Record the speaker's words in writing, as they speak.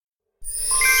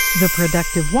The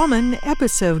Productive Woman,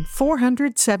 episode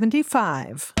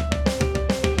 475.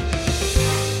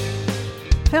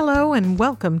 Hello and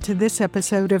welcome to this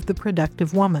episode of The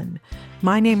Productive Woman.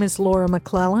 My name is Laura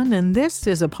McClellan, and this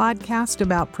is a podcast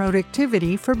about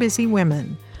productivity for busy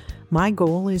women. My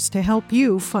goal is to help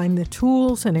you find the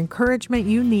tools and encouragement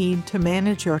you need to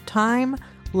manage your time,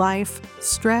 life,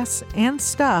 stress, and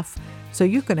stuff so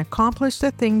you can accomplish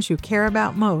the things you care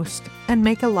about most and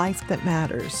make a life that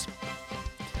matters.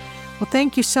 Well,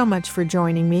 thank you so much for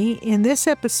joining me. In this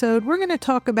episode, we're going to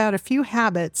talk about a few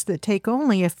habits that take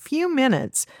only a few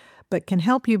minutes, but can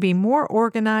help you be more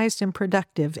organized and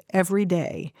productive every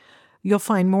day. You'll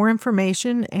find more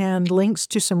information and links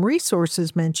to some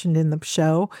resources mentioned in the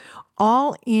show,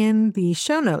 all in the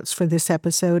show notes for this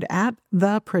episode at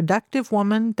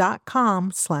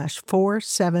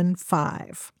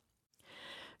theproductivewoman.com/475.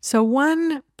 So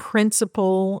one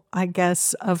principle, I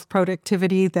guess, of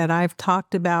productivity that I've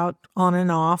talked about on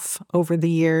and off over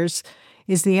the years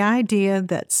is the idea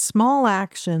that small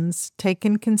actions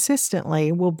taken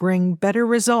consistently will bring better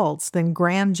results than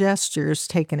grand gestures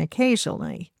taken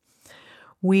occasionally.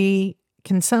 We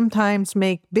can sometimes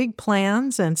make big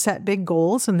plans and set big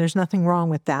goals, and there's nothing wrong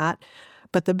with that.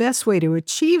 But the best way to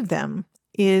achieve them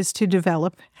is to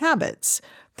develop habits,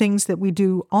 things that we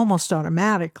do almost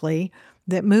automatically,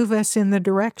 that move us in the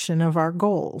direction of our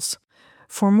goals.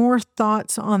 For more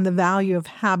thoughts on the value of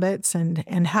habits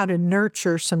and how to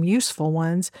nurture some useful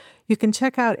ones, you can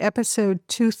check out episode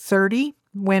 230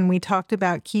 when we talked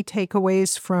about key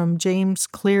takeaways from James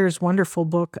Clear's wonderful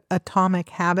book, Atomic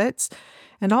Habits,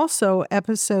 and also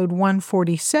episode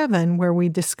 147 where we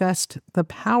discussed The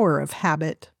Power of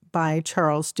Habit by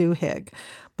Charles Duhigg.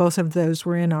 Both of those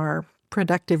were in our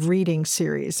productive reading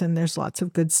series, and there's lots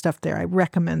of good stuff there. I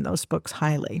recommend those books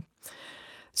highly.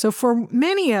 So for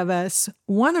many of us,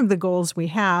 one of the goals we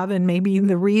have, and maybe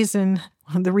the reason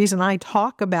I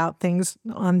talk about things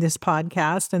on this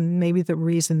podcast, and maybe the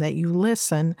reason that you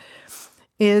listen,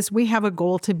 is we have a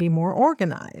goal to be more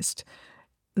organized.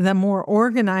 The more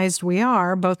organized we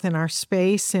are, both in our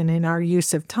space and in our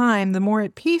use of time, the more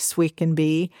at peace we can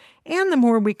be, and the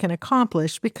more we can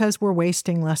accomplish because we're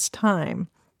wasting less time.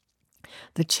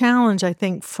 The challenge, I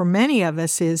think, for many of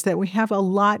us is that we have a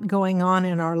lot going on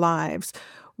in our lives,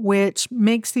 which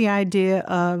makes the idea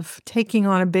of taking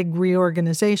on a big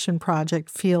reorganization project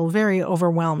feel very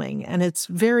overwhelming. And it's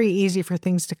very easy for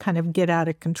things to kind of get out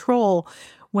of control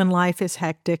when life is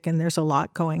hectic and there's a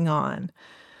lot going on.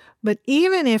 But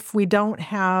even if we don't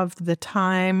have the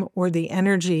time or the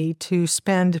energy to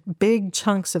spend big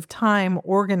chunks of time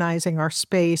organizing our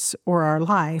space or our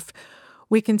life,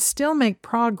 we can still make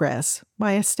progress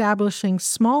by establishing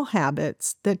small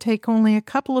habits that take only a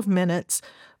couple of minutes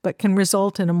but can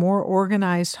result in a more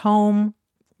organized home,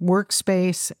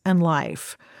 workspace, and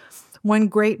life. One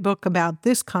great book about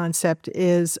this concept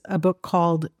is a book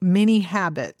called Mini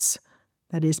Habits.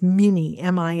 That is Mini,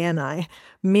 M-I-N-I,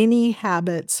 Mini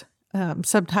Habits,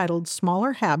 subtitled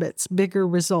Smaller Habits, Bigger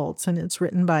Results, and it's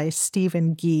written by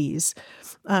Stephen Gies.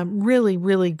 Really,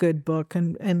 really good book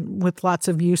and with lots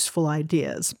of useful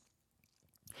ideas.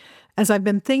 As I've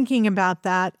been thinking about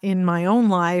that in my own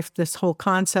life, this whole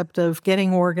concept of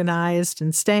getting organized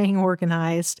and staying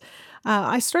organized,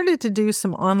 I started to do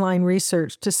some online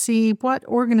research to see what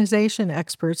organization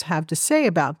experts have to say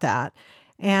about that.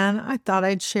 And I thought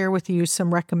I'd share with you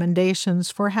some recommendations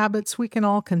for habits we can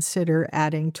all consider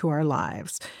adding to our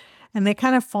lives. And they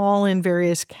kind of fall in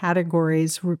various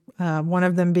categories, one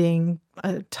of them being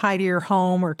a tidier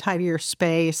home or tidier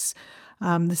space,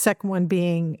 the second one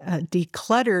being a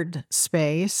decluttered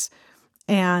space,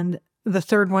 and the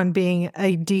third one being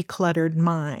a decluttered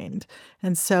mind.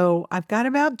 And so I've got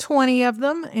about 20 of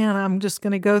them, and I'm just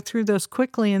going to go through those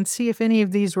quickly and see if any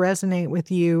of these resonate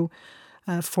with you.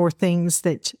 For things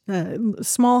that,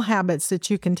 small habits that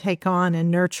you can take on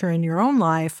and nurture in your own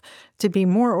life to be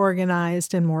more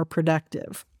organized and more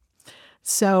productive.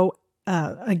 So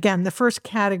again, the first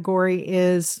category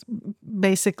is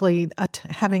basically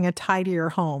having a tidier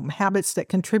home, habits that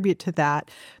contribute to that,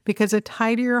 because a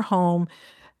tidier home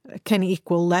can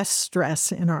equal less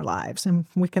stress in our lives, and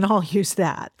we can all use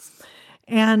that.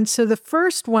 And so the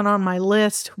first one on my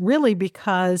list, really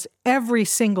because every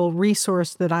single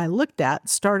resource that I looked at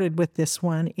started with this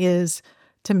one, is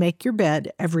to make your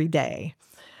bed every day.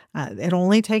 It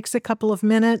only takes a couple of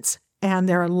minutes, and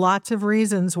there are lots of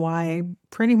reasons why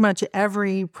pretty much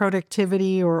every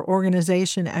productivity or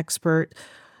organization expert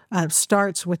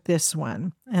starts with this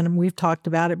one. And we've talked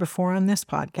about it before on this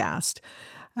podcast.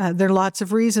 There are lots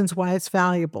of reasons why it's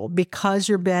valuable. Because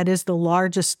your bed is the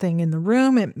largest thing in the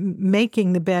room,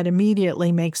 making the bed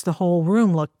immediately makes the whole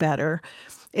room look better.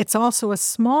 It's also a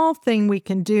small thing we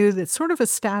can do that sort of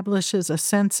establishes a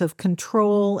sense of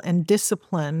control and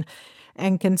discipline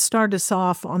and can start us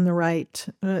off on the right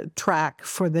track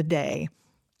for the day.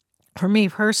 For me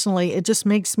personally, it just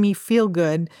makes me feel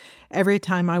good every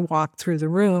time I walk through the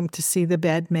room to see the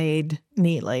bed made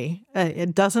neatly.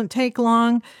 It doesn't take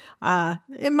long.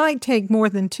 It might take more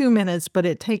than 2 minutes, but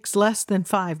it takes less than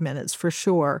 5 minutes for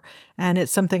sure. And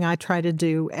it's something I try to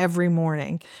do every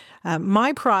morning.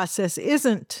 My process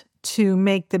isn't to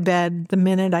make the bed the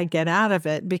minute I get out of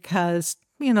it because,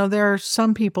 there are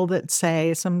some people that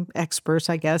say, some experts,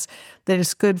 I guess, that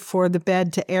it's good for the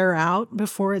bed to air out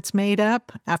before it's made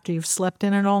up after you've slept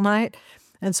in it all night.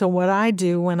 And so what I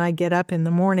do when I get up in the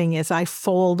morning is I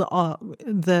fold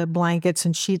the blankets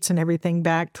and sheets and everything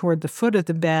back toward the foot of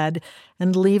the bed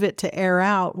and leave it to air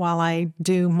out while I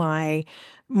do my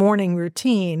morning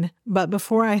routine. But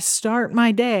before I start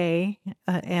my day,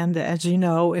 and as you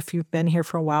know, if you've been here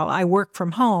for a while, I work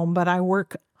from home, but I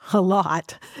work a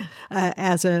lot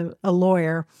as a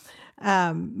lawyer.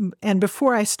 And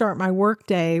before I start my work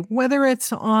day, whether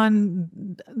it's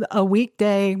on a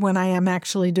weekday when I am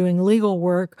actually doing legal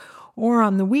work or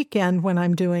on the weekend when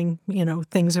I'm doing,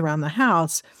 things around the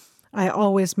house, I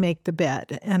always make the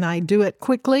bed and I do it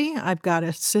quickly. I've got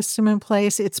a system in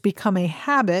place. It's become a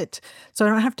habit, so I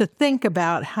don't have to think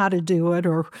about how to do it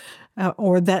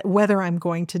or that whether I'm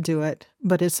going to do it,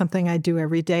 but it's something I do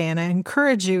every day. And I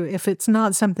encourage you, if it's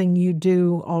not something you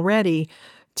do already,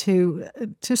 to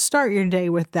start your day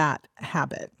with that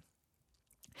habit.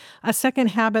 A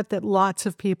second habit that lots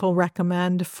of people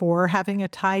recommend for having a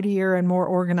tidier and more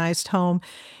organized home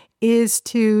is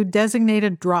to designate a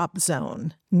drop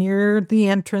zone near the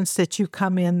entrance that you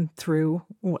come in through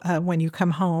when you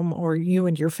come home or you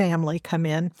and your family come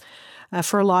in.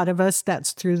 For a lot of us,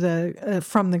 that's through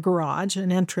from the garage,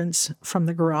 an entrance from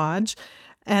the garage.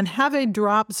 And have a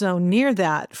drop zone near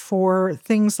that for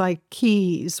things like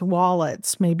keys,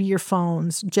 wallets, maybe your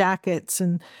phones, jackets,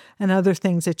 and other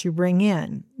things that you bring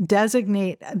in.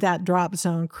 Designate that drop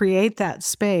zone, create that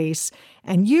space,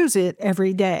 and use it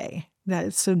every day.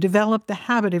 So develop the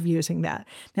habit of using that.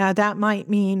 Now, that might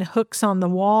mean hooks on the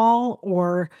wall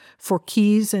or for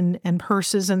keys and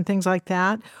purses and things like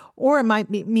that. Or it might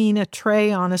mean a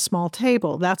tray on a small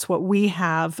table. That's what we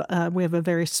have. We have a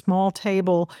very small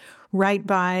table right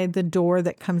by the door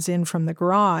that comes in from the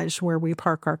garage where we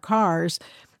park our cars.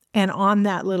 And on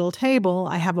that little table,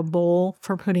 I have a bowl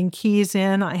for putting keys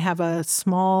in. I have a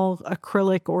small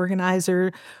acrylic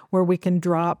organizer where we can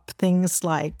drop things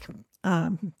like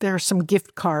there are some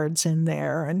gift cards in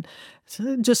there and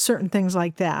just certain things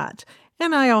like that.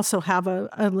 And I also have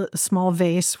a small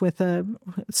vase with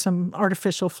some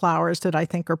artificial flowers that I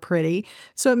think are pretty.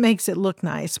 So it makes it look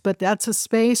nice. But that's a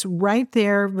space right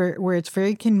there where it's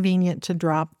very convenient to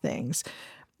drop things.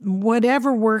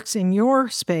 Whatever works in your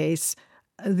space,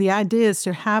 the idea is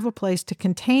to have a place to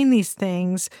contain these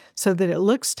things so that it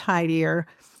looks tidier.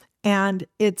 And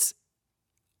it's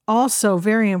also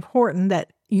very important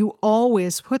that you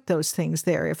always put those things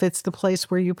there. If it's the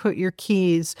place where you put your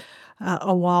keys,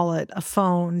 a wallet, a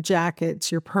phone,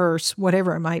 jackets, your purse,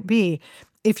 whatever it might be,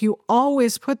 if you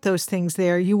always put those things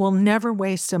there, you will never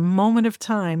waste a moment of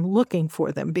time looking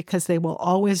for them because they will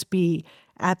always be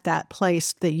at that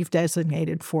place that you've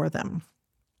designated for them.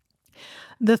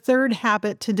 The third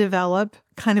habit to develop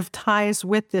kind of ties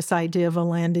with this idea of a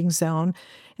landing zone,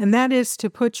 and that is to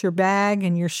put your bag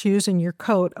and your shoes and your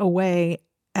coat away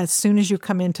as soon as you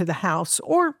come into the house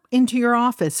or into your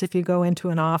office if you go into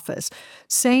an office.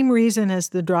 Same reason as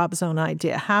the drop zone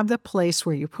idea. Have the place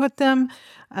where you put them,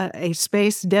 a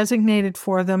space designated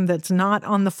for them that's not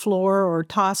on the floor or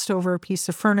tossed over a piece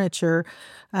of furniture,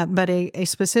 but a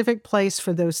specific place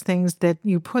for those things that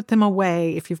you put them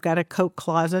away. If you've got a coat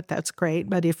closet, that's great.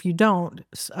 But if you don't,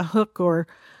 a hook or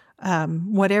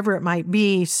whatever it might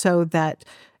be so that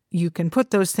you can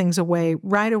put those things away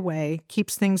right away,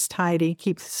 keeps things tidy,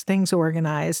 keeps things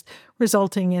organized,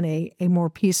 resulting in a more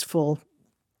peaceful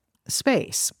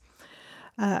space.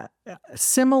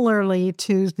 Similarly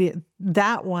to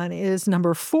that one is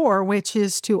number 4, which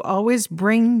is to always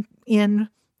bring in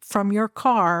from your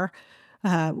car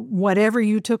whatever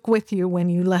you took with you when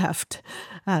you left.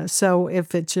 So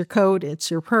if it's your coat,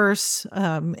 it's your purse,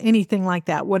 anything like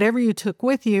that, whatever you took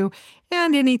with you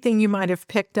and anything you might have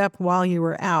picked up while you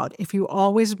were out. If you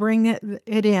always bring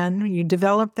it in, you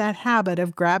develop that habit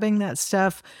of grabbing that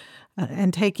stuff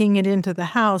and taking it into the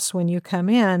house when you come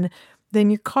in, then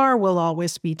your car will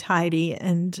always be tidy.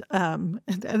 And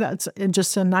that's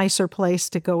just a nicer place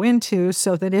to go into,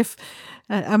 so that if,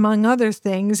 among other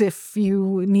things, if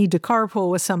you need to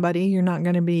carpool with somebody, you're not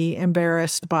going to be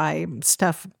embarrassed by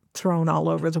stuff thrown all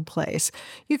over the place.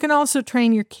 You can also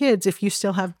train your kids, if you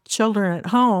still have children at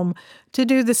home, to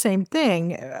do the same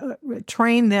thing.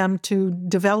 Train them to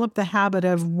develop the habit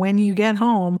of, when you get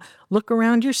home, look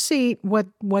around your seat. What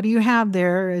do you have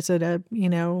there? Is it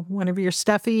one of your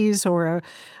stuffies, or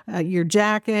your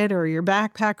jacket, or your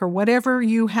backpack, or whatever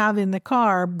you have in the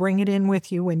car? Bring it in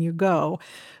with you when you go,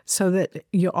 so that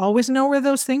you always know where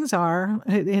those things are.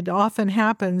 It often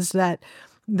happens that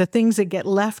the things that get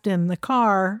left in the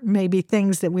car may be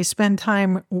things that we spend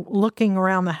time looking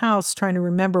around the house trying to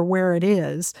remember where it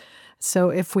is.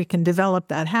 So if we can develop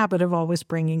that habit of always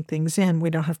bringing things in, we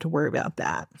don't have to worry about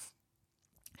that.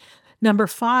 Number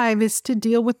 5 is to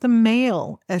deal with the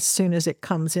mail as soon as it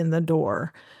comes in the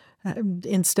door.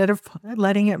 Instead of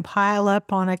letting it pile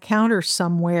up on a counter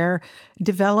somewhere,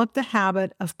 develop the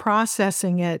habit of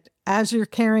processing it as you're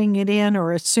carrying it in,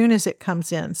 or as soon as it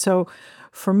comes in. So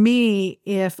for me,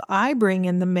 if I bring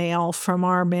in the mail from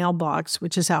our mailbox,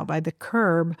 which is out by the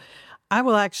curb, I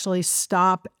will actually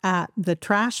stop at the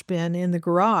trash bin in the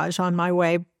garage on my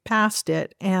way past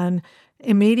it and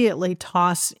immediately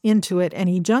toss into it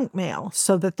any junk mail,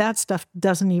 so that stuff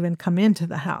doesn't even come into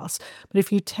the house. But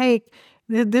if you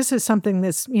this is something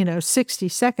that's, 60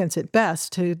 seconds at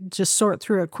best to just sort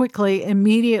through it quickly,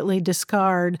 immediately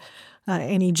discard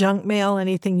any junk mail,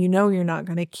 anything you're not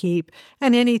going to keep,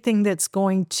 and anything that's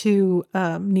going to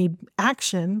need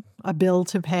action, a bill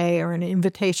to pay or an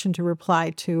invitation to reply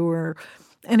to, or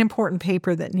an important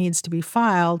paper that needs to be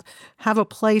filed. Have a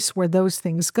place where those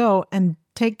things go, and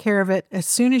take care of it as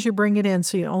soon as you bring it in,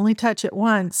 so you only touch it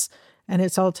once and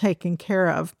it's all taken care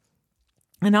of.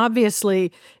 And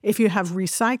obviously, if you have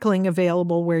recycling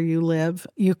available where you live,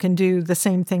 you can do the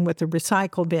same thing with the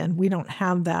recycle bin. We don't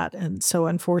have that, and so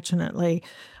unfortunately,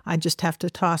 I just have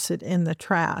to toss it in the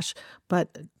trash.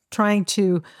 But trying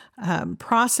to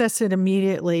process it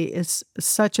immediately is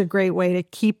such a great way to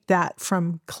keep that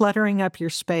from cluttering up your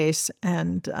space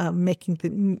and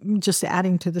just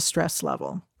adding to the stress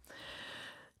level.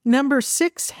 Number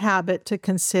 6 habit to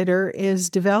consider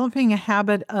is developing a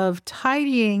habit of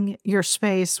tidying your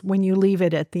space when you leave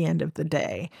it at the end of the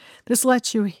day. This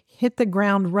lets you hit the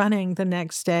ground running the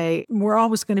next day. We're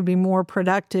always going to be more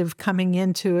productive coming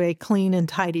into a clean and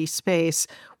tidy space,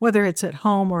 whether it's at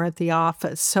home or at the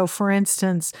office. So for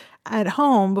instance, at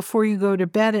home, before you go to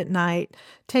bed at night,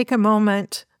 take a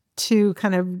moment to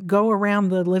kind of go around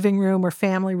the living room or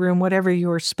family room, whatever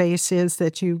your space is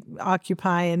that you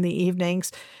occupy in the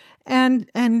evenings, and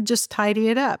just tidy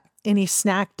it up. Any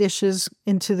snack dishes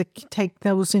take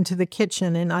those into the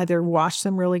kitchen and either wash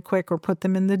them really quick or put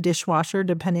them in the dishwasher,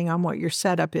 depending on what your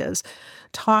setup is.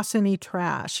 Toss any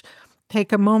trash.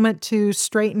 Take a moment to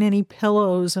straighten any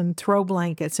pillows and throw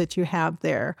blankets that you have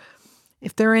there.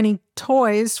 If there are any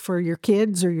toys for your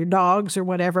kids or your dogs or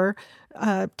whatever,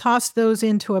 toss those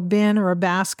into a bin or a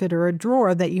basket or a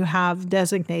drawer that you have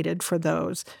designated for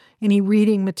those. Any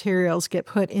reading materials get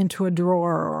put into a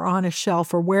drawer or on a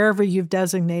shelf or wherever you've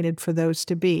designated for those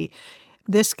to be.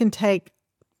 This can take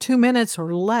 2 minutes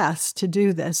or less to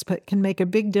do this, but can make a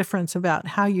big difference about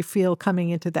how you feel coming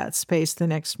into that space the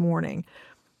next morning.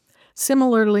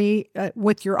 Similarly,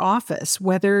 with your office,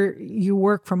 whether you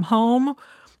work from home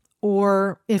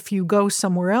or if you go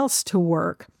somewhere else to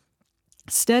work,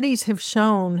 studies have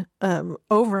shown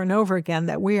over and over again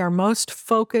that we are most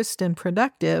focused and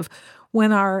productive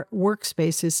when our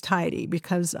workspace is tidy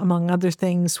because, among other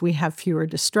things, we have fewer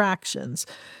distractions.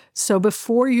 So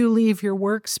before you leave your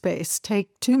workspace,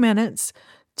 take 2 minutes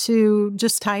to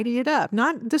just tidy it up.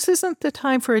 This isn't the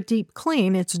time for a deep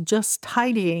clean, it's just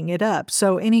tidying it up.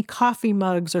 So any coffee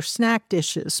mugs or snack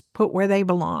dishes, put where they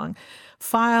belong.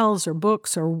 Files or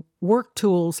books or work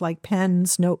tools like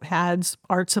pens, notepads,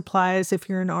 art supplies if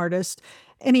you're an artist,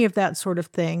 any of that sort of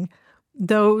thing,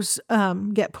 those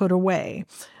get put away.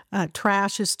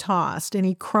 Trash is tossed.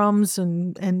 Any crumbs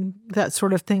and that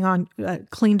sort of thing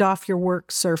cleaned off your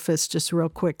work surface just real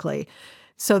quickly,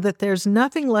 so that there's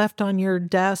nothing left on your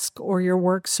desk or your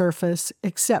work surface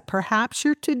except perhaps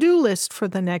your to-do list for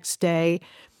the next day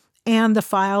and the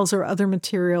files or other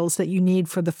materials that you need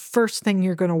for the first thing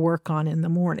you're going to work on in the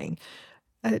morning.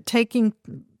 Taking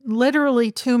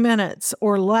literally 2 minutes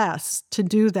or less to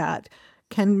do that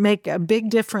can make a big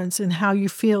difference in how you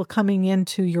feel coming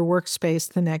into your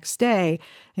workspace the next day,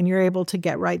 and you're able to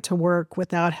get right to work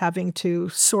without having to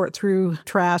sort through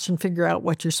trash and figure out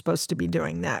what you're supposed to be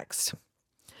doing next.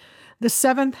 The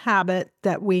seventh habit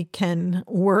that we can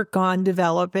work on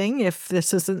developing, if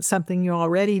this isn't something you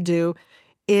already do,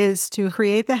 is to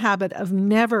create the habit of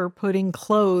never putting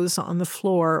clothes on the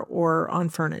floor or on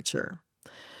furniture.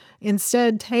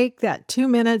 Instead, take that 2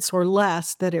 minutes or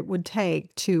less that it would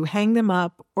take to hang them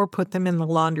up or put them in the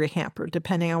laundry hamper,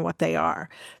 depending on what they are.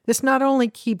 This not only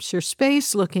keeps your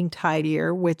space looking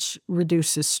tidier, which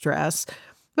reduces stress,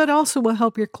 but also will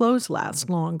help your clothes last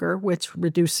longer, which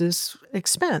reduces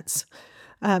expense.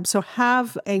 So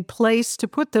have a place to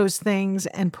put those things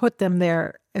and put them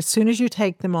there as soon as you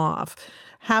take them off.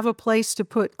 Have a place to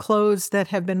put clothes that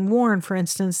have been worn, for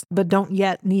instance, but don't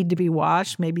yet need to be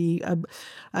washed. Maybe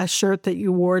a shirt that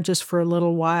you wore just for a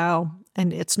little while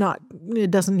and it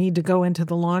doesn't need to go into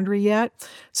the laundry yet.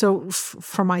 So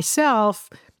for myself,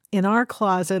 in our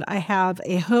closet, I have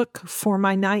a hook for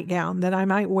my nightgown that I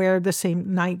might wear the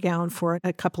same nightgown for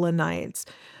a couple of nights.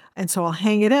 And so I'll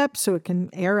hang it up so it can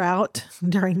air out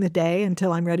during the day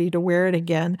until I'm ready to wear it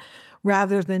again,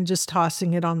 rather than just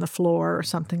tossing it on the floor or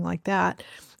something like that.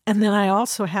 And then I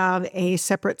also have a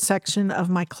separate section of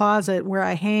my closet where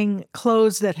I hang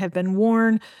clothes that have been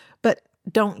worn but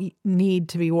don't need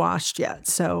to be washed yet.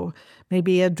 So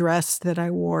maybe a dress that I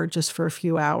wore just for a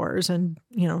few hours and,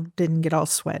 didn't get all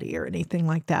sweaty or anything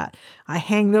like that. I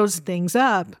hang those things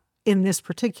up in this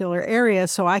particular area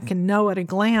so I can know at a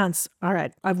glance, all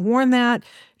right, I've worn that,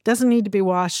 doesn't need to be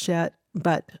washed yet,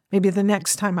 but maybe the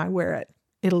next time I wear it,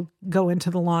 it'll go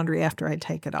into the laundry after I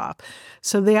take it off.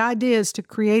 So the idea is to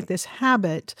create this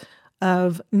habit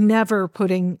of never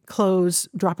putting clothes,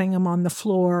 dropping them on the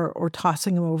floor or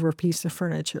tossing them over a piece of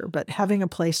furniture, but having a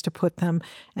place to put them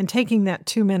and taking that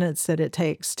 2 minutes that it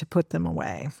takes to put them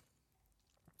away.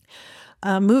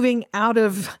 Moving out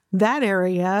of that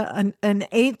area, an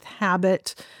eighth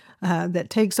habit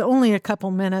that takes only a couple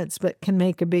minutes but can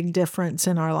make a big difference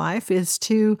in our life is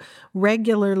to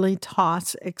regularly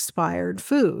toss expired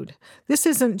food. This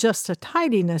isn't just a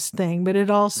tidiness thing, but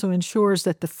it also ensures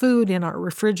that the food in our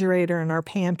refrigerator and our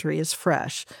pantry is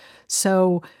fresh.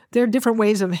 So there are different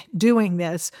ways of doing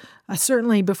this.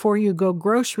 Certainly before you go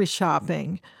grocery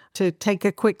shopping, to take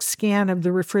a quick scan of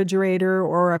the refrigerator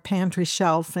or a pantry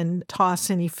shelf and toss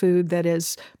any food that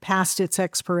is past its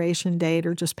expiration date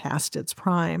or just past its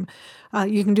prime.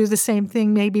 You can do the same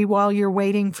thing maybe while you're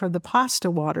waiting for the pasta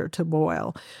water to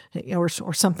boil or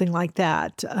something like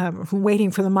that.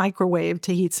 Waiting for the microwave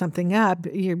to heat something up,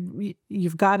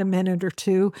 you've got a minute or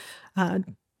two.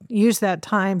 Use that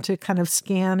time to kind of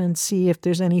scan and see if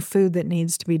there's any food that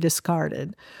needs to be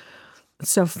discarded.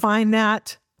 So find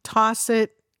that, toss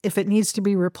it. If it needs to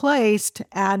be replaced,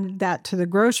 add that to the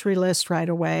grocery list right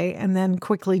away, and then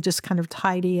quickly just kind of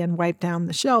tidy and wipe down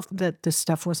the shelf that this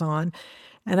stuff was on.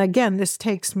 And again, this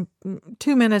takes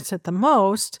 2 minutes at the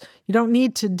most. You don't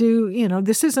need to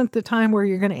this isn't the time where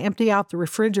you're going to empty out the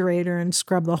refrigerator and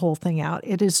scrub the whole thing out.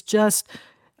 It is just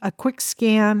a quick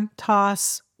scan,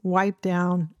 toss, wipe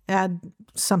down, add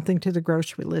something to the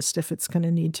grocery list if it's going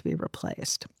to need to be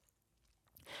replaced.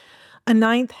 A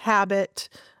ninth habit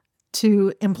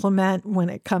to implement when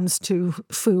it comes to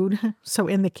food, so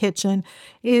in the kitchen,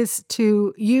 is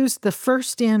to use the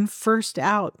first in, first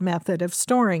out method of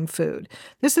storing food.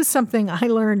 This is something I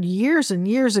learned years and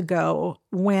years ago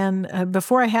when,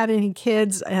 before I had any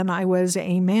kids, and I was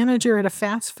a manager at a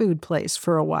fast food place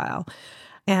for a while.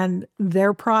 And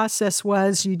their process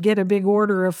was you'd get a big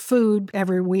order of food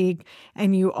every week,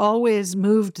 and you always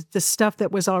moved the stuff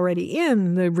that was already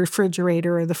in the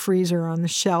refrigerator or the freezer on the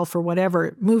shelf or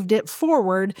whatever, moved it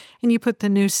forward, and you put the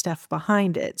new stuff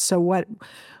behind it. So what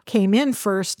came in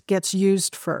first gets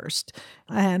used first.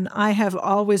 And I have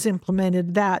always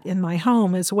implemented that in my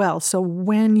home as well. So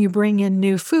when you bring in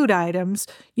new food items,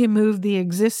 you move the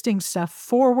existing stuff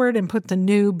forward and put the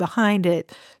new behind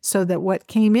it so that what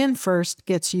came in first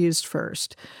gets used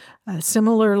first.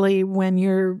 Similarly,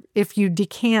 if you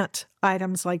decant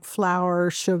items like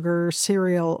flour, sugar,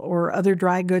 cereal, or other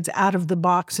dry goods out of the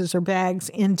boxes or bags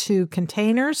into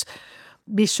containers,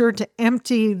 be sure to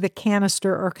empty the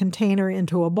canister or container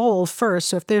into a bowl first.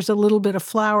 So if there's a little bit of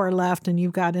flour left and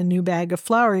you've got a new bag of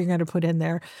flour you're going to put in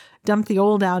there, dump the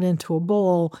old out into a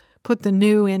bowl, put the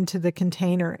new into the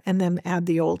container, and then add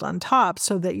the old on top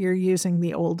so that you're using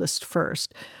the oldest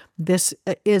first. This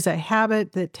is a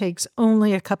habit that takes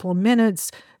only a couple of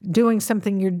minutes, doing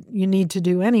something you need to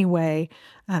do anyway,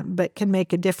 but can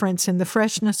make a difference in the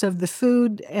freshness of the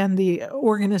food and the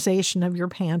organization of your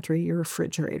pantry, your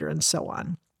refrigerator, and so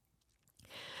on.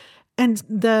 And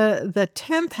the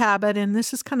 10th habit, and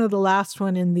this is kind of the last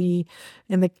one in the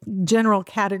general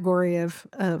category of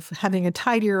having a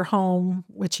tidier home,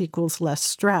 which equals less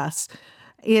stress,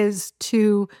 is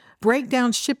to break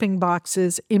down shipping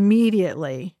boxes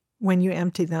immediately when you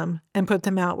empty them and put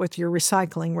them out with your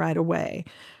recycling right away.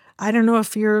 I don't know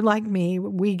if you're like me.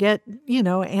 We get,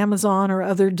 Amazon or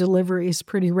other deliveries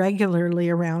pretty regularly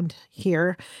around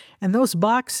here. And those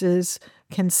boxes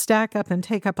can stack up and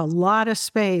take up a lot of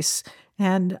space.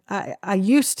 And I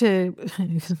used to,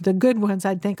 the good ones,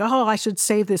 I'd think, oh, I should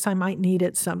save this. I might need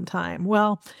it sometime.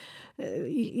 Well,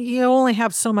 you only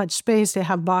have so much space to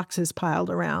have boxes piled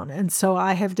around. And so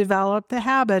I have developed the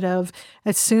habit of,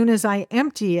 as soon as I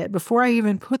empty it, before I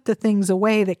even put the things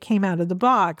away that came out of the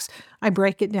box, I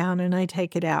break it down and I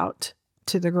take it out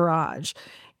to the garage.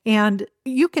 And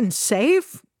you can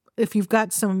save if you've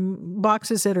got some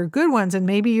boxes that are good ones, and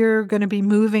maybe you're going to be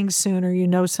moving soon or you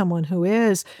know someone who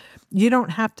is. You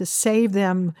don't have to save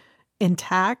them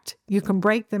intact. You can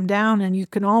break them down and you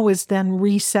can always then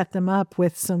reset them up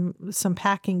with some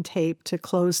packing tape to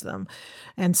close them.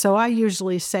 And so I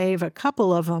usually save a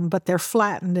couple of them, but they're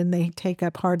flattened and they take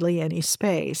up hardly any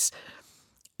space.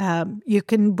 You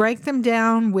can break them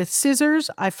down with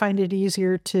scissors. I find it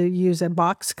easier to use a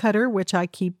box cutter, which I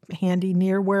keep handy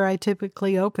near where I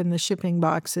typically open the shipping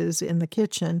boxes in the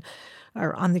kitchen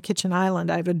or on the kitchen island.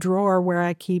 I have a drawer where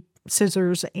I keep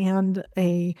scissors and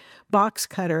a box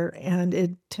cutter, and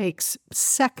it takes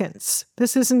seconds.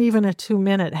 This isn't even a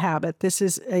 2-minute habit. This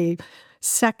is a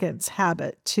seconds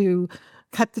habit to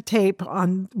cut the tape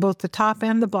on both the top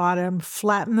and the bottom,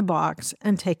 flatten the box,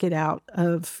 and take it out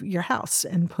of your house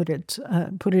and put it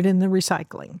in the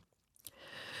recycling.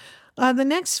 The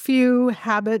next few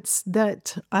habits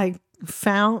that I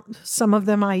found, some of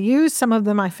them I use, some of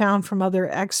them I found from other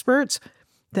experts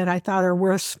that I thought are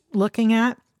worth looking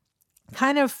at,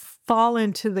 kind of fall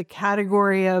into the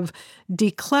category of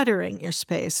decluttering your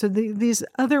space. So these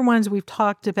other ones we've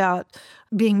talked about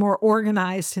being more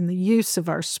organized in the use of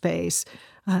our space.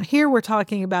 Here we're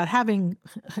talking about having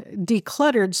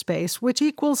decluttered space, which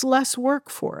equals less work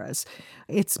for us.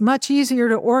 It's much easier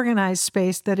to organize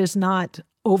space that is not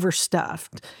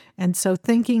overstuffed. And so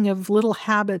thinking of little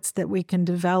habits that we can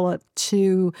develop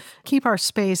to keep our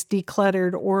space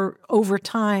decluttered or over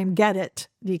time get it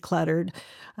decluttered,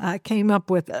 came up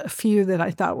with a few that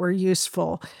I thought were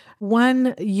useful.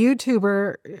 One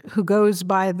YouTuber who goes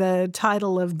by the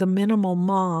title of The Minimal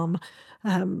Mom,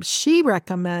 she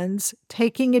recommends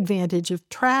taking advantage of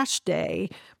trash day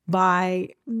by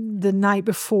the night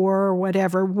before or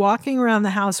whatever, walking around the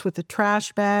house with a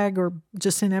trash bag or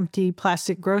just an empty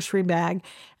plastic grocery bag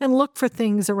and look for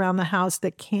things around the house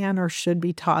that can or should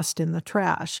be tossed in the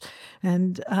trash.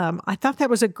 And I thought that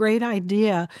was a great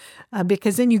idea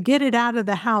because then you get it out of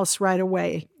the house right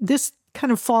away. This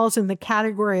kind of falls in the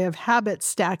category of habit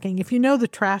stacking. If you know the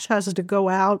trash has to go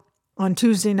out on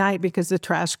Tuesday night because the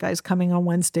trash guy's coming on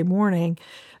Wednesday morning,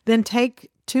 then take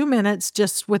 2 minutes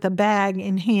just with a bag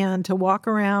in hand to walk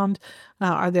around.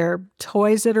 Are there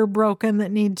toys that are broken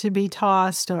that need to be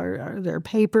tossed? Or are there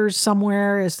papers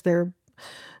somewhere? Is there,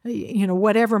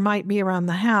 whatever might be around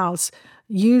the house?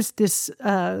 Use this,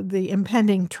 the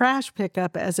impending trash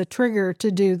pickup as a trigger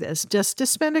to do this, just to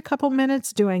spend a couple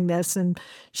minutes doing this. And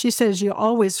she says you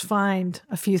always find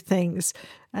a few things.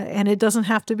 And it doesn't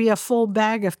have to be a full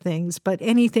bag of things, but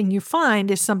anything you find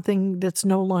is something that's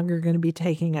no longer going to be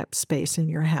taking up space in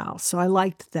your house. So I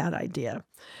liked that idea.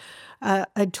 A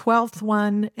 12th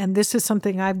one, and this is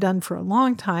something I've done for a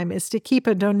long time, is to keep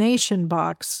a donation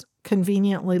box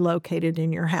conveniently located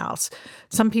in your house.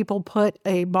 Some people put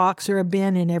a box or a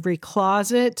bin in every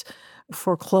closet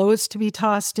for clothes to be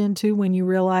tossed into when you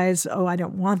realize, oh, I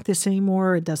don't want this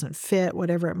anymore, it doesn't fit,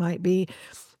 whatever it might be.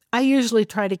 I usually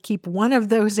try to keep one of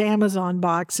those Amazon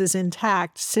boxes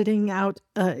intact, sitting out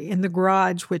in the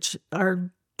garage, which our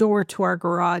door to our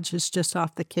garage is just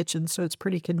off the kitchen, so it's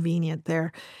pretty convenient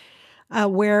there,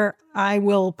 where I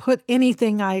will put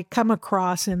anything I come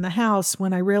across in the house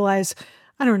when I realize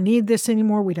I don't need this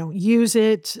anymore, we don't use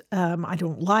it, I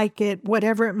don't like it,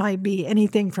 whatever it might be,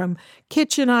 anything from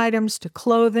kitchen items to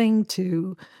clothing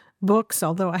to books,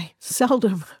 although I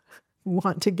seldom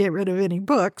want to get rid of any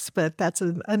books, but that's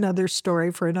another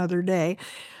story for another day.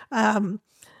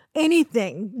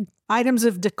 Anything, items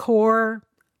of decor,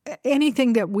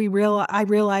 anything that I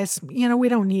realize, we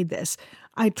don't need this.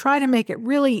 I try to make it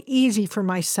really easy for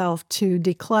myself to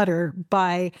declutter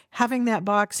by having that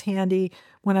box handy.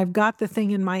 When I've got the thing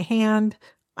in my hand,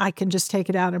 I can just take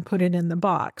it out and put it in the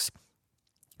box.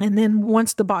 And then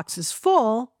once the box is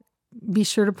full, be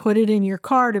sure to put it in your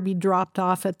car to be dropped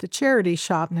off at the charity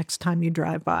shop next time you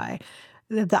drive by.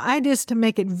 The idea is to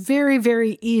make it very,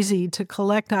 very easy to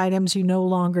collect items you no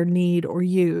longer need or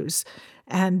use.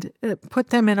 and put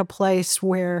them in a place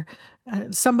where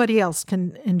somebody else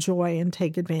can enjoy and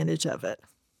take advantage of it.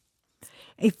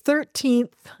 A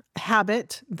 13th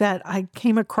habit that I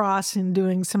came across in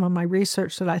doing some of my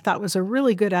research that I thought was a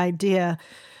really good idea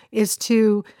is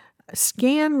to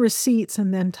scan receipts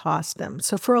and then toss them.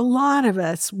 So for a lot of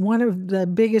us, one of the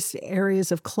biggest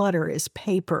areas of clutter is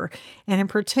paper, and in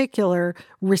particular,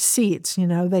 receipts.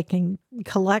 They can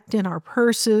collect in our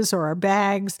purses or our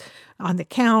bags, on the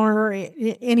counter,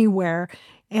 anywhere,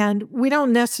 and we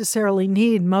don't necessarily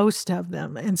need most of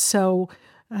them. And so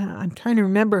I'm trying to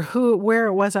remember where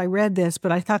it was I read this,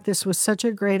 but I thought this was such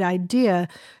a great idea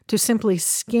to simply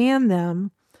scan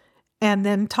them and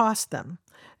then toss them.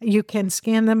 You can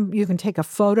scan them. You can take a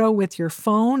photo with your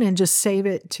phone and just save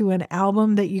it to an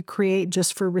album that you create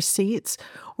just for receipts.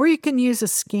 Or you can use a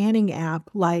scanning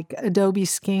app like Adobe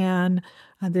Scan.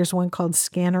 There's one called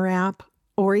Scanner App,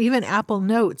 or even Apple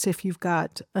Notes if you've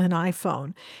got an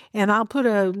iPhone. And I'll put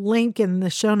a link in the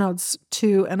show notes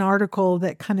to an article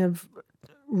that kind of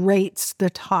rates the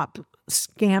top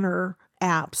scanner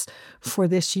apps for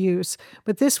this use.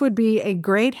 But this would be a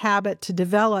great habit to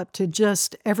develop, to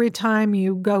just every time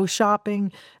you go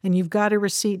shopping and you've got a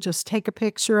receipt, just take a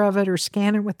picture of it or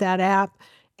scan it with that app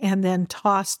and then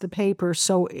toss the paper.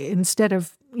 So instead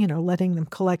of, letting them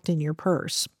collect in your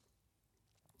purse.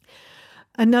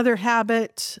 Another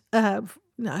habit,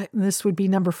 this would be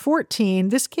number 14.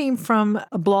 This came from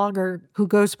a blogger who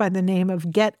goes by the name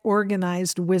of Get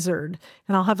Organized Wizard.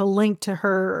 And I'll have a link to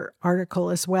her article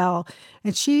as well.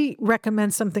 And she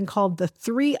recommends something called the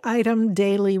 3-item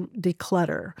daily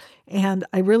declutter. And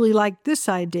I really like this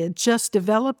idea. Just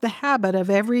develop the habit of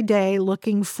every day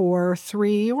looking for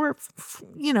 3, or,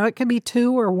 it can be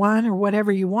 2 or 1 or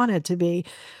whatever you want it to be.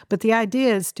 But the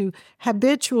idea is to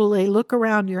habitually look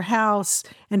around your house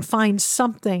and find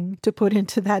something to put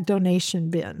into that donation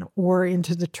bin or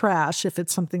into the trash if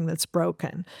it's something that's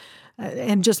broken.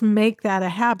 And just make that a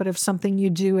habit of something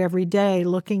you do every day.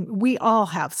 We all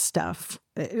have stuff,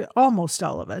 almost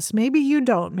all of us. Maybe you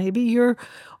don't. Maybe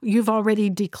you've already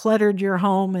decluttered your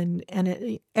home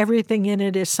and everything in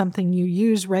it is something you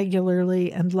use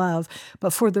regularly and love.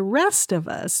 But for the rest of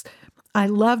us, I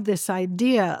love this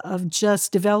idea of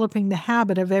just developing the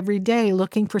habit of every day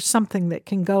looking for something that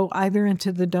can go either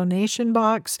into the donation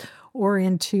box or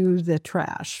into the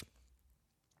trash.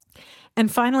 And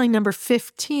finally, number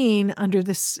 15, under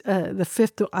this, the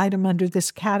 5th item under this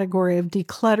category of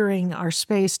decluttering our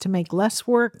space to make less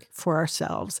work for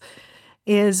ourselves,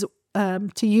 is to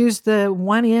use the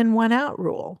 1 in, 1 out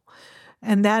rule.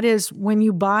 And that is when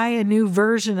you buy a new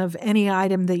version of any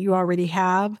item that you already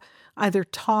have, either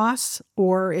toss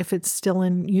or, if it's still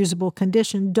in usable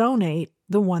condition, donate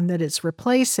the one that it's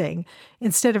replacing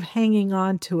instead of hanging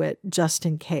on to it just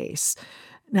in case.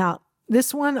 Now,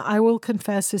 this one, I will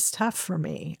confess, is tough for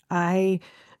me. I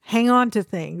hang on to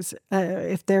things.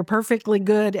 If they're perfectly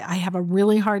good, I have a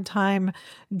really hard time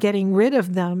getting rid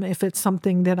of them if it's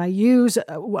something that I use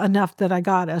enough that I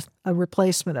got a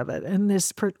replacement of it. And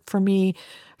this, for me,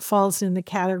 falls in the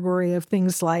category of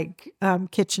things like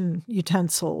kitchen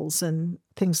utensils and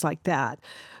things like that.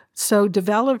 So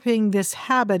developing this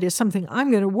habit is something I'm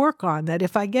going to work on, that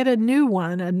if I get a new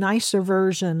one, a nicer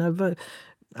version of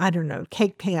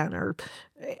cake pan or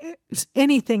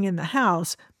anything in the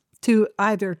house, to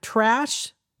either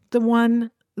trash the one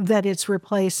that it's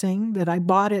replacing, that I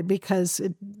bought it because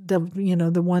the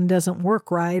one doesn't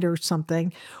work right or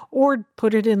something, or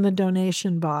put it in the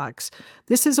donation box.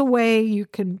 This is a way you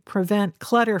can prevent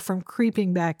clutter from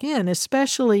creeping back in,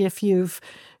 especially if you've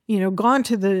gone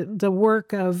to the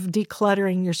work of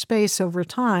decluttering your space over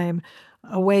time.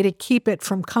 A way to keep it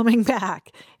from coming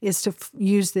back is to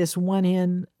use this 1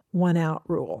 in, 1 out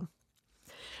rule.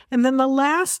 And then the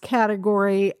last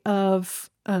category of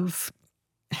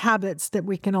habits that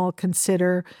we can all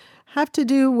consider have to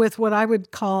do with what I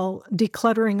would call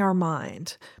decluttering our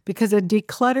mind, because a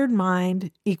decluttered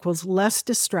mind equals less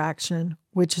distraction,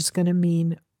 which is going to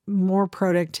mean more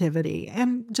productivity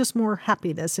and just more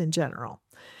happiness in general.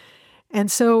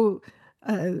 And so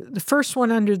the first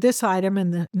one under this item,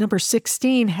 and the number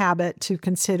 16 habit to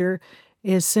consider,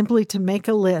 is simply to make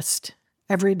a list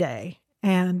every day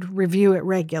and review it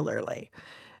regularly.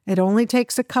 It only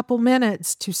takes a couple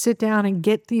minutes to sit down and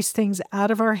get these things out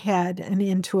of our head and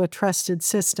into a trusted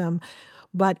system,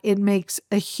 but it makes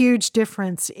a huge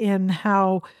difference in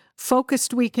how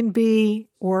focused we can be,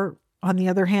 or on the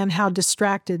other hand, how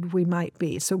distracted we might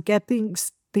be. So get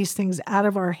these things out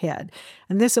of our head.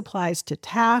 And this applies to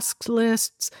task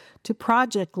lists, to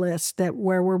project lists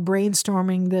where we're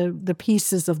brainstorming the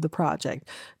pieces of the project,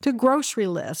 to grocery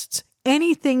lists,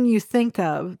 anything you think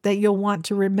of that you'll want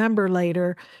to remember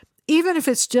later, even if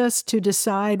it's just to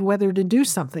decide whether to do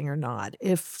something or not.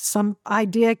 If some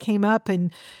idea came up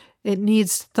and it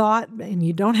needs thought and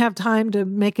you don't have time to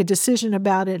make a decision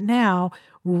about it now,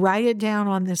 write it down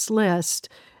on this list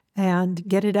and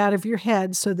get it out of your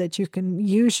head so that you can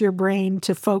use your brain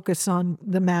to focus on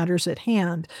the matters at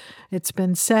hand. It's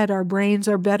been said our brains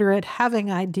are better at having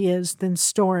ideas than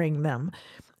storing them.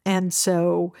 And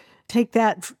so take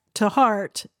that to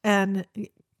heart and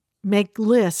make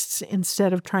lists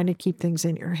instead of trying to keep things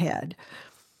in your head.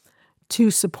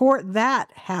 To support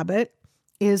that habit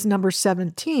is number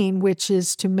 17, which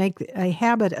is to make a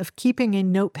habit of keeping a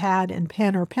notepad and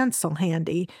pen or pencil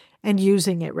handy and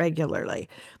using it regularly.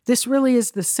 This really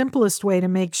is the simplest way to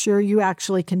make sure you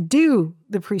actually can do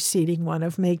the preceding one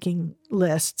of making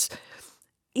lists.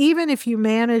 Even if you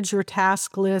manage your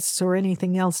task lists or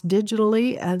anything else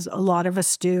digitally, as a lot of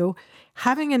us do,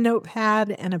 having a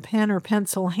notepad and a pen or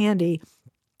pencil handy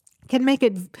can make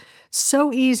it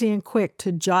so easy and quick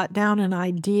to jot down an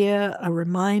idea, a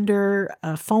reminder,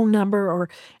 a phone number, or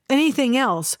anything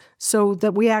else so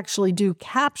that we actually do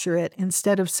capture it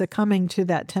instead of succumbing to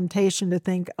that temptation to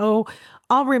think, oh,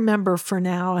 I'll remember for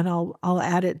now and I'll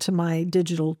add it to my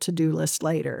digital to-do list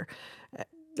later.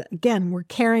 Again, we're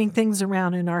carrying things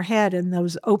around in our head, and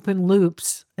those open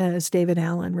loops, as David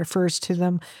Allen refers to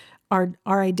them,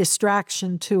 are a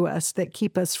distraction to us that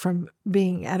keep us from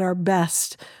being at our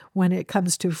best when it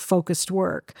comes to focused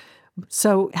work.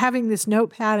 So having this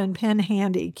notepad and pen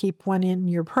handy, keep one in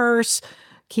your purse,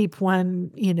 keep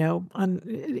one,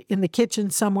 in the kitchen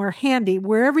somewhere handy,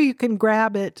 wherever you can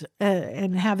grab it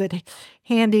and have it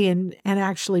handy and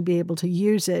actually be able to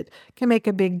use it can make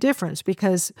a big difference,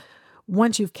 because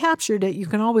once you've captured it, you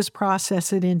can always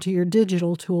process it into your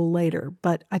digital tool later.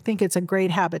 But I think it's a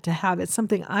great habit to have. It's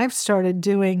something I've started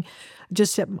doing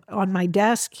just on my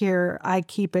desk here. I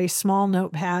keep a small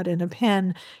notepad and a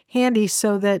pen handy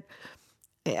so that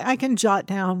I can jot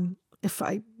down if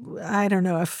I don't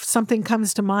know, if something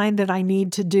comes to mind that I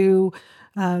need to do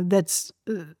that's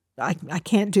I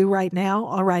can't do right now,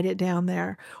 I'll write it down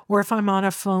there. Or if I'm on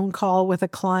a phone call with a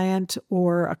client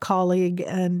or a colleague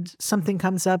and something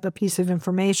comes up, a piece of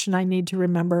information I need to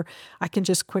remember, I can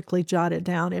just quickly jot it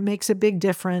down. It makes a big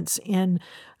difference in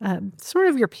sort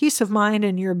of your peace of mind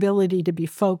and your ability to be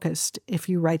focused if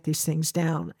you write these things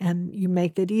down. And you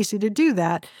make it easy to do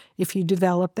that if you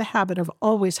develop the habit of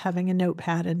always having a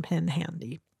notepad and pen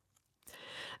handy.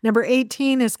 Number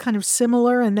 18 is kind of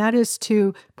similar, and that is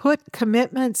to put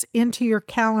commitments into your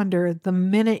calendar the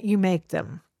minute you make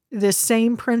them. This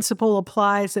same principle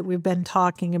applies that we've been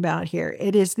talking about here.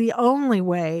 It is the only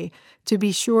way to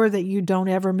be sure that you don't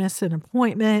ever miss an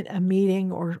appointment, a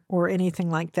meeting, or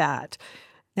anything like that.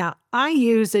 Now, I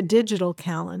use a digital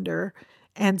calendar,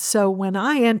 and so when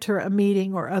I enter a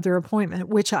meeting or other appointment,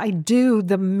 which I do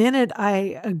the minute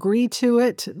I agree to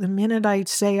it, the minute I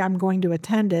say I'm going to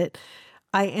attend it,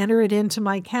 I enter it into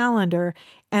my calendar,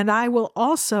 and I will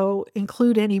also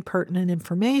include any pertinent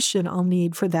information I'll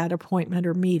need for that appointment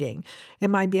or meeting. It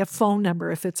might be a phone number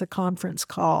if it's a conference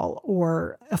call,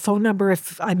 or a phone number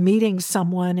if I'm meeting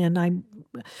someone and I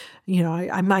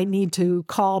might need to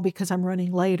call because I'm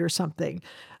running late or something.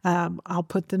 I'll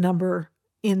put the number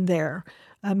in there.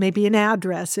 Maybe an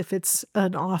address if it's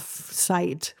an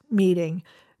off-site meeting.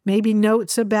 Maybe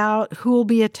notes about who will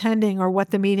be attending or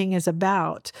what the meeting is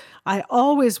about. I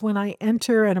always, when I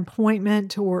enter an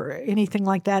appointment or anything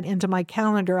like that into my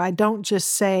calendar, I don't just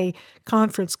say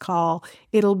conference call.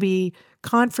 It'll be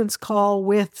conference call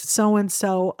with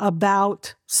so-and-so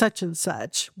about such and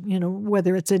such,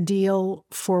 whether it's a deal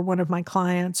for one of my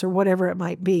clients or whatever it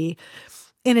might be.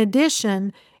 In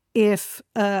addition, if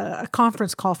a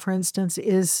conference call, for instance,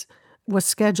 was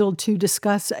scheduled to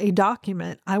discuss a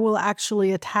document, I will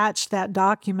actually attach that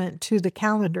document to the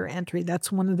calendar entry.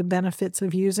 That's one of the benefits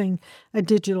of using a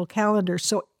digital calendar.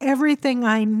 So everything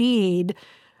I need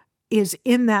is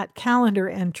in that calendar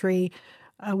entry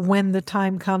when the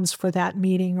time comes for that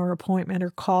meeting or appointment or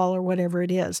call or whatever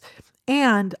it is.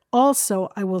 And also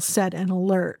I will set an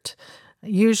alert.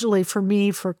 Usually for me,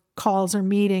 for calls or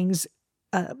meetings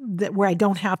where I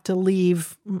don't have to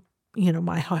leave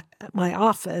my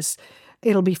office,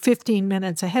 it'll be 15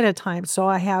 minutes ahead of time. So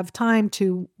I have time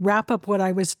to wrap up what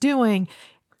I was doing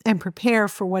and prepare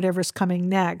for whatever's coming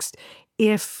next.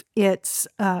 If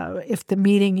the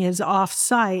meeting is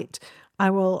off-site,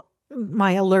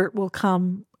 my alert will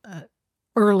come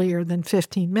earlier than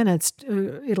 15 minutes.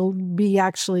 It'll be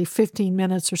actually 15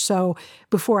 minutes or so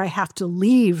before I have to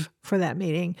leave for that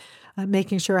meeting,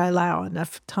 making sure I allow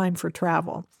enough time for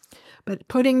travel. But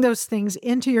putting those things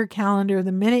into your calendar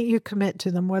the minute you commit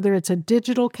to them, whether it's a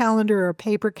digital calendar or a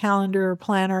paper calendar or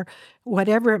planner,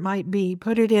 whatever it might be,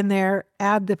 put it in there,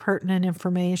 add the pertinent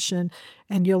information,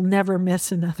 and you'll never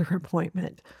miss another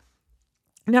appointment.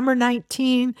 Number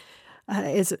 19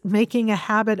 is making a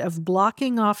habit of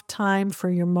blocking off time for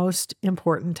your most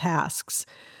important tasks.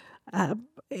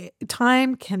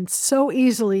 Time can so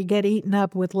easily get eaten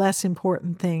up with less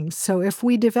important things. So if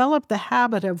we develop the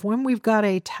habit of when we've got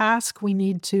a task we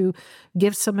need to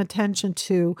give some attention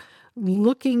to,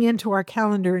 looking into our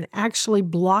calendar and actually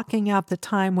blocking out the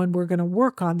time when we're going to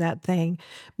work on that thing,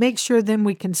 make sure then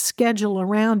we can schedule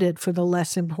around it for the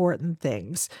less important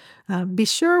things. Be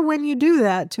sure when you do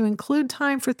that to include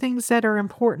time for things that are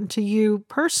important to you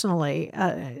personally,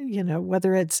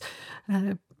 whether it's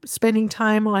spending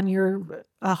time on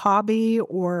a hobby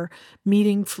or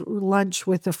meeting for lunch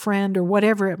with a friend or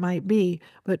whatever it might be.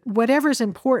 But whatever's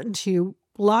important to you,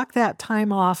 block that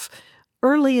time off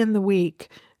early in the week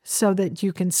so that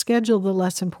you can schedule the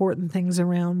less important things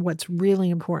around what's really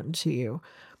important to you.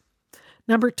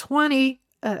 Number 20,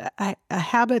 a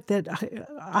habit that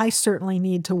I certainly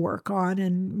need to work on,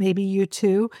 and maybe you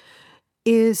too,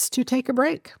 is to take a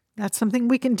break. That's something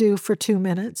we can do for 2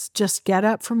 minutes. Just get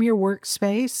up from your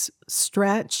workspace,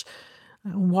 stretch,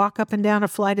 walk up and down a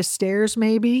flight of stairs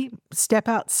maybe, step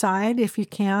outside if you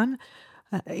can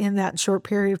in that short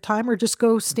period of time, or just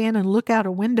go stand and look out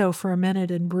a window for a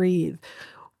minute and breathe.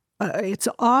 It's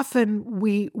often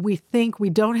we think we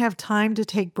don't have time to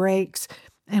take breaks,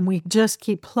 and we just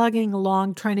keep plugging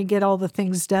along trying to get all the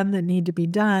things done that need to be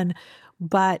done.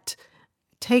 But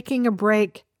taking a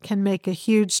break can make a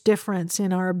huge difference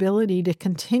in our ability to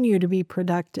continue to be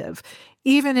productive.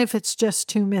 Even if it's just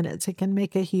 2 minutes, it can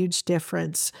make a huge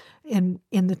difference in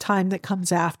the time that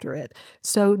comes after it.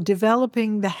 So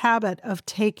developing the habit of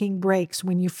taking breaks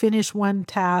when you finish one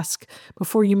task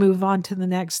before you move on to the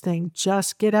next thing,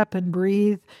 just get up and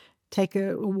breathe, take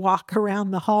a walk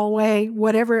around the hallway,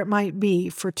 whatever it might be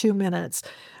for 2 minutes,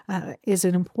 is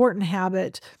an important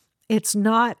habit. It's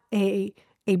not a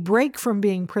break from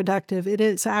being productive. It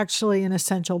is actually an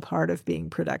essential part of being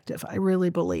productive, I really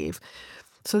believe.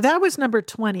 So that was number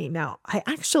 20. Now, I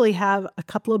actually have a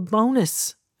couple of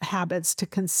bonus habits to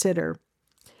consider.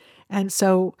 And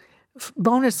so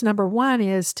bonus number 1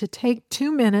 is to take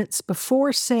 2 minutes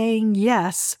before saying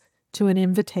yes to an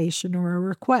invitation or a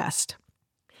request.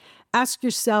 Ask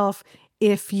yourself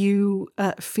if you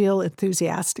feel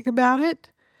enthusiastic about it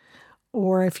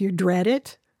or if you dread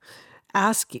it.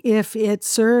 Ask if it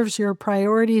serves your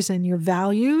priorities and your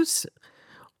values.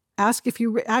 Ask if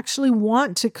you actually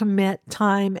want to commit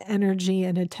time, energy,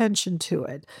 and attention to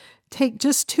it. Take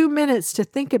just 2 minutes to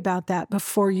think about that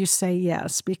before you say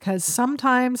yes, because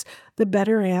sometimes the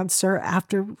better answer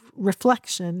after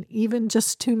reflection, even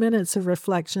just 2 minutes of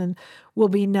reflection, will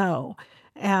be no.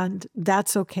 And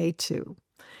that's okay too.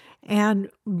 And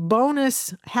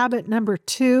bonus habit number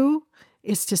 2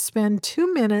 is to spend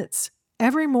 2 minutes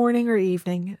every morning or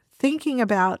evening thinking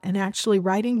about and actually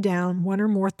writing down 1 or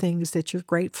more things that you're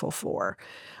grateful for.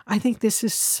 I think this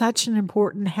is such an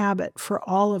important habit for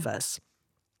all of us.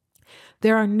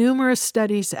 There are numerous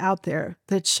studies out there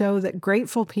that show that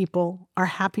grateful people are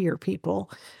happier people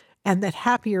and that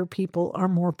happier people are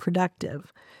more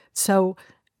productive. So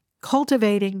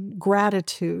cultivating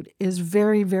gratitude is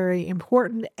very, very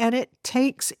important, and it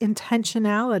takes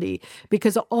intentionality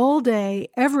because all day,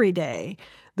 every day,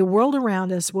 the world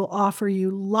around us will offer you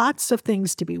lots of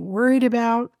things to be worried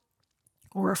about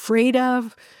or afraid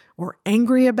of or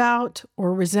angry about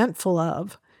or resentful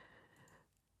of.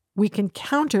 We can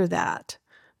counter that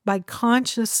by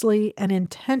consciously and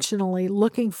intentionally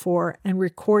looking for and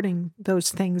recording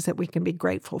those things that we can be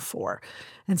grateful for.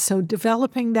 And so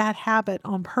developing that habit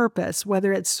on purpose,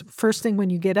 whether it's first thing when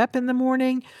you get up in the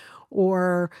morning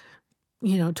or,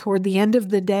 toward the end of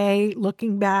the day,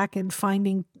 looking back and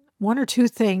finding 1 or 2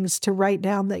 things to write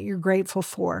down that you're grateful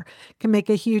for, can make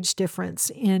a huge difference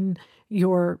in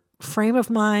your frame of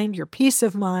mind, your peace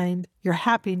of mind, your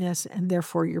happiness, and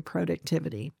therefore your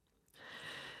productivity.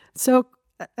 So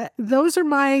those are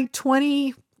my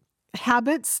 20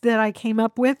 habits that I came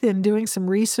up with in doing some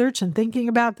research and thinking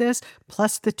about this,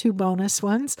 plus the 2 bonus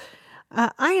ones.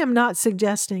 I am not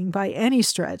suggesting by any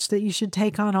stretch that you should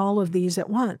take on all of these at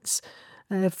once,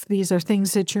 if these are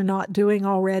things that you're not doing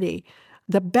already.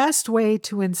 The best way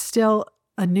to instill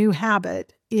a new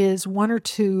habit is 1 or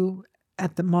 2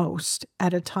 at the most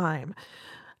at a time.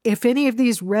 If any of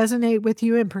these resonate with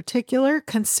you in particular,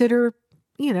 consider,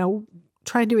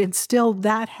 trying to instill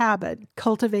that habit,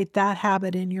 cultivate that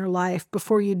habit in your life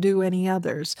before you do any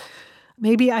others.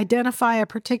 Maybe identify a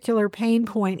particular pain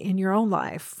point in your own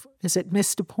life. Is it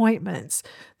missed appointments?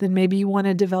 Then maybe you want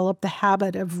to develop the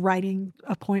habit of writing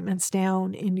appointments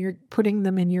down putting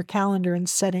them in your calendar and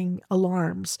setting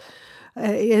alarms.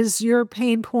 Is your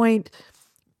pain point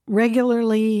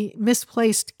regularly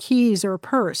misplaced keys or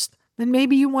purse? Then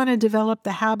maybe you want to develop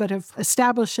the habit of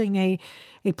establishing a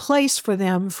place for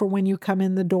them for when you come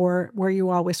in the door where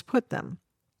you always put them.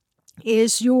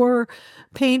 Is your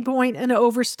pain point an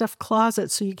overstuffed closet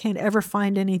so you can't ever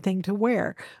find anything to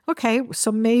wear? Okay,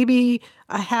 so maybe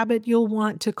a habit you'll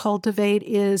want to cultivate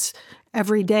is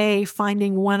every day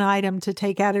finding one item to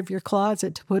take out of your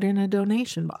closet to put in a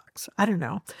donation box. I don't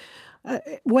know.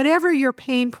 Whatever your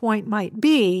pain point might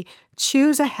be,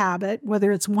 choose a habit,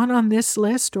 whether it's one on this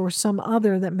list or some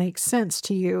other that makes sense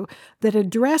to you, that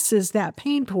addresses that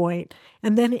pain point,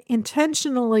 and then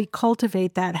intentionally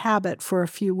cultivate that habit for a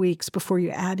few weeks before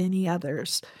you add any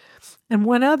others. And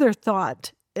one other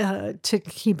thought to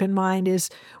keep in mind is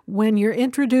when you're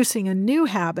introducing a new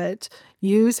habit,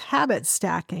 use habit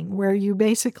stacking, where you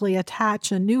basically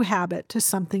attach a new habit to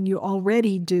something you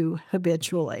already do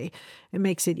habitually. It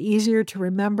makes it easier to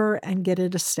remember and get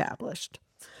it established.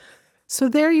 So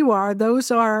there you are.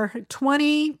 Those are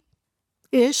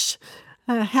 20-ish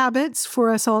habits for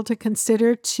us all to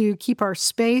consider to keep our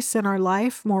space and our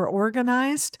life more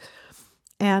organized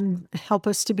and help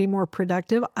us to be more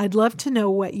productive. I'd love to know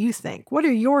what you think. What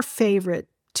are your favorite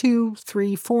 2,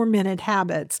 3, 4-minute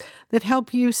habits that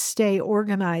help you stay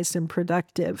organized and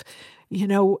productive? You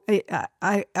know,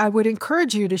 I would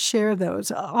encourage you to share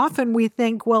those. Often we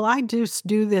think, well, I just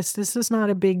do this. This is not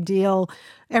a big deal.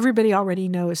 Everybody already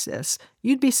knows this.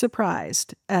 You'd be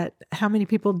surprised at how many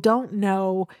people don't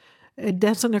know. It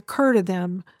doesn't occur to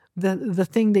them the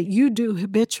thing that you do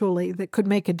habitually that could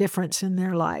make a difference in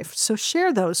their life. So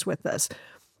share those with us.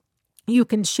 You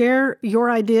can share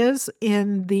your ideas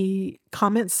in the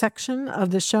comments section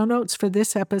of the show notes for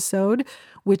this episode,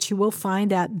 which you will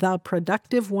find at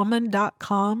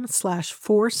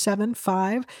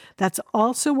theproductivewoman.com/475. That's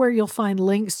also where you'll find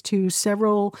links to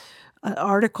several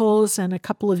articles and a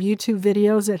couple of YouTube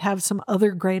videos that have some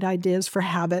other great ideas for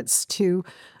habits to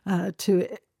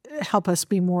help us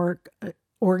be more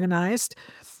organized.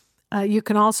 You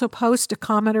can also post a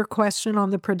comment or question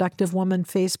on the Productive Woman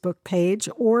Facebook page,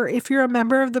 or if you're a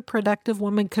member of the Productive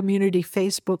Woman Community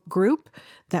Facebook group,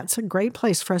 that's a great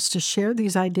place for us to share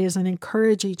these ideas and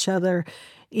encourage each other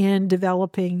in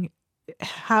developing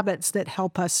habits that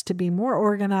help us to be more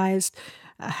organized,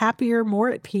 happier, more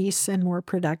at peace, and more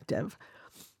productive.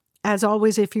 As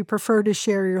always, if you prefer to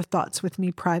share your thoughts with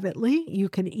me privately, you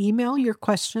can email your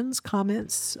questions,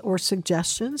 comments, or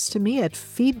suggestions to me at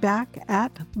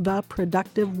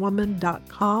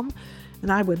feedback@theproductivewoman.com,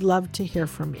 and I would love to hear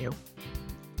from you.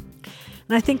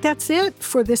 And I think that's it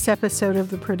for this episode of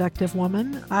The Productive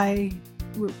Woman. I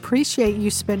appreciate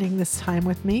you spending this time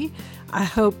with me. I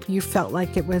hope you felt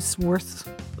like it was worth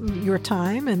your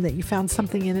time and that you found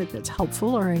something in it that's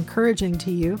helpful or encouraging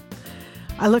to you.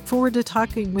 I look forward to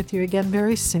talking with you again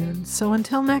very soon. So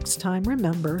until next time,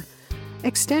 remember,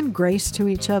 extend grace to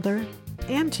each other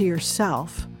and to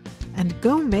yourself, and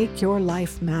go make your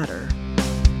life matter.